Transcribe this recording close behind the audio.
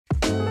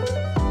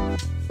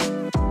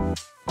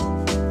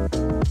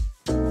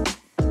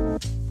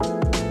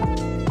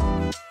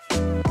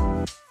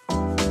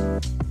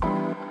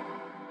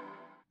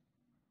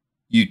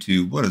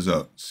YouTube, what is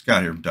up?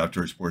 Scott here from Topp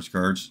Choice Sports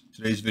Cards.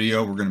 Today's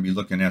video, we're going to be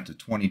looking at the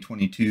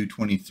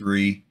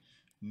 2022-23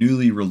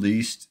 newly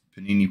released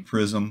Panini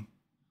Prizm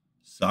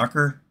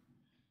Soccer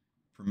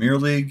Premier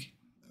League.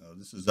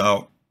 This is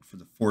out for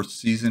the 4th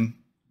season.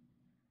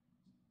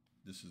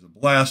 This is a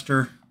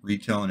blaster,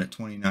 retailing at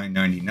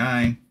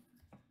 $29.99.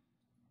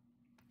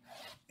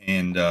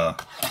 And got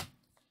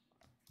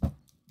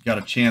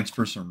a chance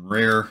for some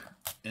rare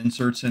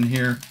inserts in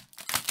here.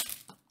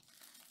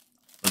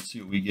 Let's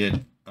see what we get.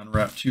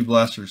 Unwrapped 2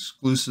 Blaster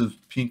exclusive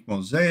pink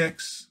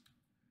mosaics.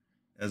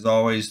 As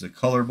always, the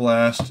Color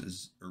Blast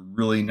is a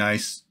really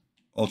nice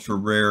ultra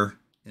rare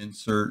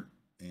insert,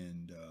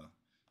 and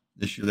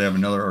this year they have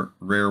another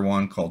rare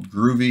one called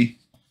Groovy,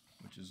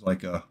 which is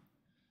like a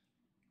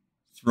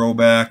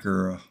throwback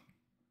to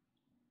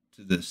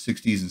the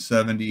 60s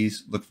and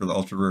 70s. Look for the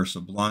ultra rare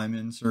Sublime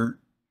insert.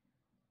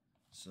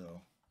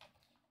 So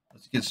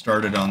let's get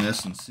started on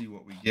this and see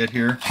what we get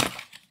here.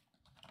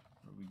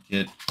 We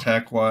get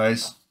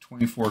pack-wise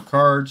 24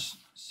 cards,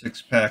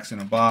 6 packs in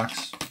a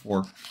box,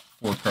 4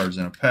 cards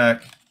in a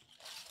pack.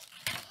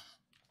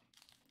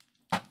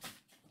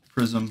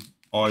 Prizm,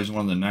 always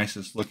one of the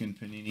nicest looking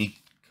Panini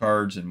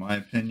cards in my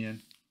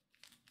opinion.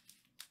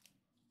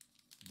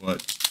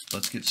 But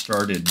let's get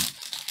started and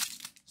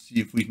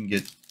see if we can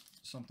get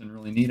something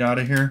really neat out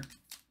of here.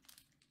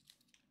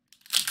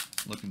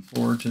 Looking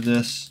forward to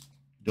this.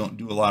 Don't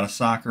do a lot of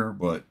soccer,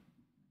 but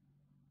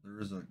there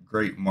is a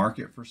great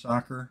market for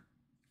soccer.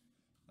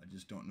 I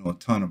just don't know a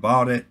ton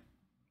about it,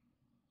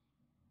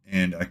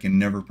 and I can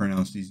never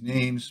pronounce these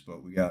names,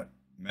 but we got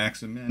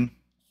Maximin,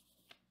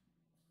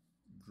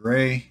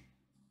 Gray.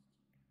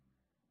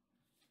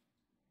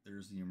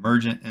 There's the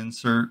Emergent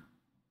insert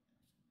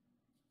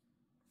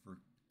for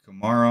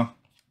Kamara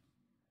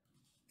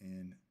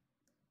and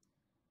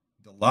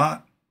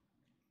Dalot.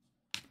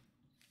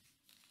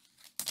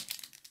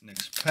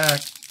 Next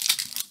pack.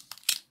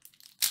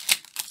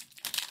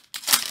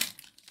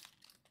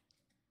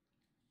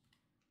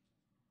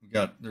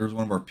 There's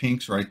one of our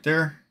pinks right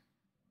there.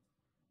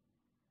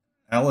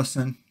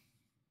 Allison.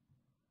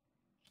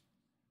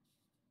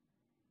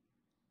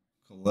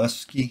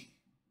 Kolevsky.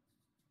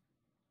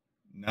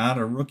 Not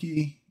a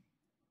rookie.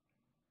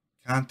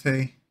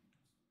 Conte.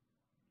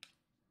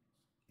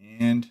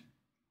 And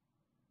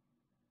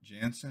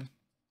Jansen.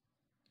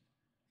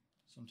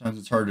 Sometimes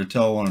it's hard to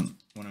tell when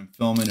I'm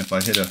filming if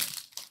I hit a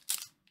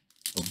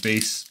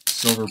base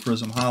silver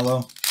Prizm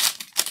holo.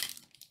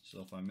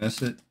 So if I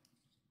miss it,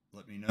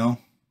 let me know.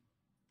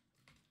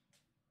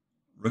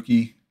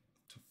 Rookie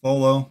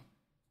Toffolo,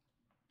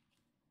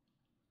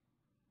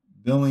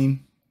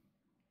 Billing,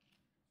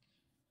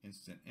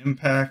 Instant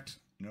Impact,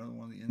 another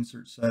one of the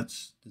insert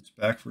sets that's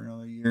back for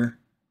another year.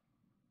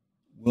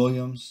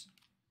 Williams,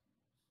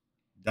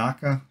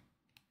 Daka.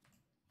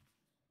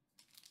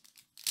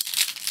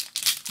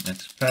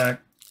 Next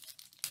pack.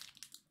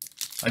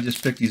 I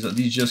just picked these up.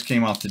 These just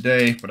came out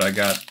today, but I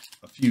got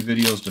a few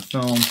videos to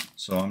film,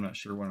 so I'm not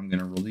sure when I'm going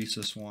to release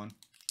this one.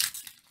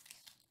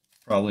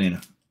 Probably in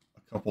a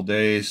couple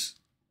days.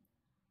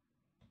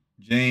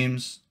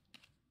 James.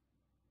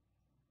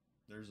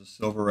 There's a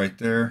silver right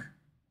there.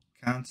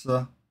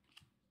 Kansa.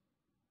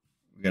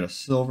 We got a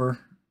silver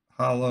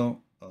holo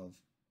of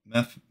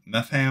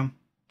Mefham.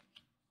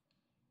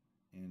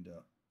 And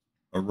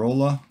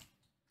Arola.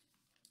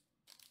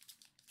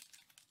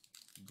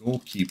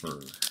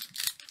 Goalkeeper.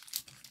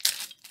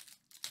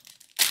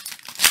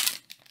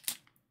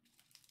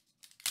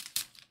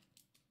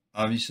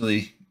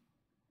 Obviously,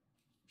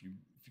 if you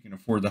can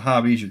afford the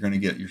hobbies, you're going to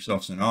get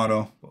yourself an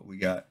auto. But we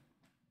got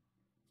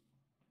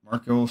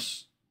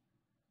Marcos,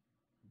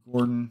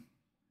 Gordon,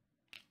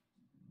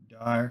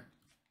 Dyer.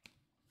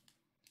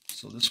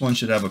 So this one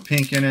should have a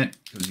pink in it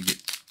because you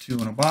get 2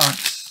 in a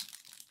box.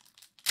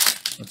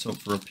 Let's hope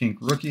for a pink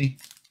rookie.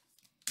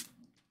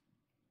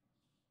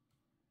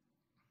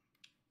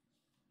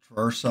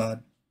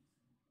 Trarsad,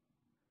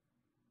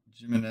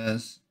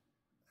 Jimenez,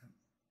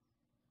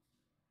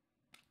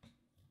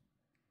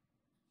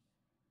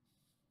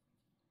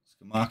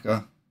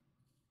 Skamaka,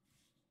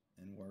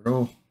 and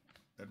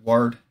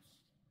Edward.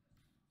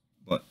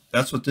 But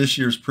that's what this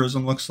year's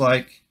Prizm looks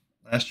like.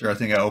 Last year I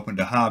think I opened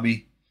a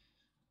hobby,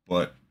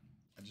 but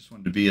I just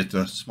wanted to be at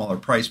the smaller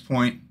price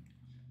point.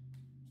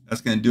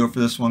 That's going to do it for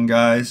this one,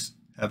 guys.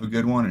 Have a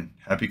good one and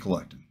happy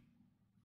collecting.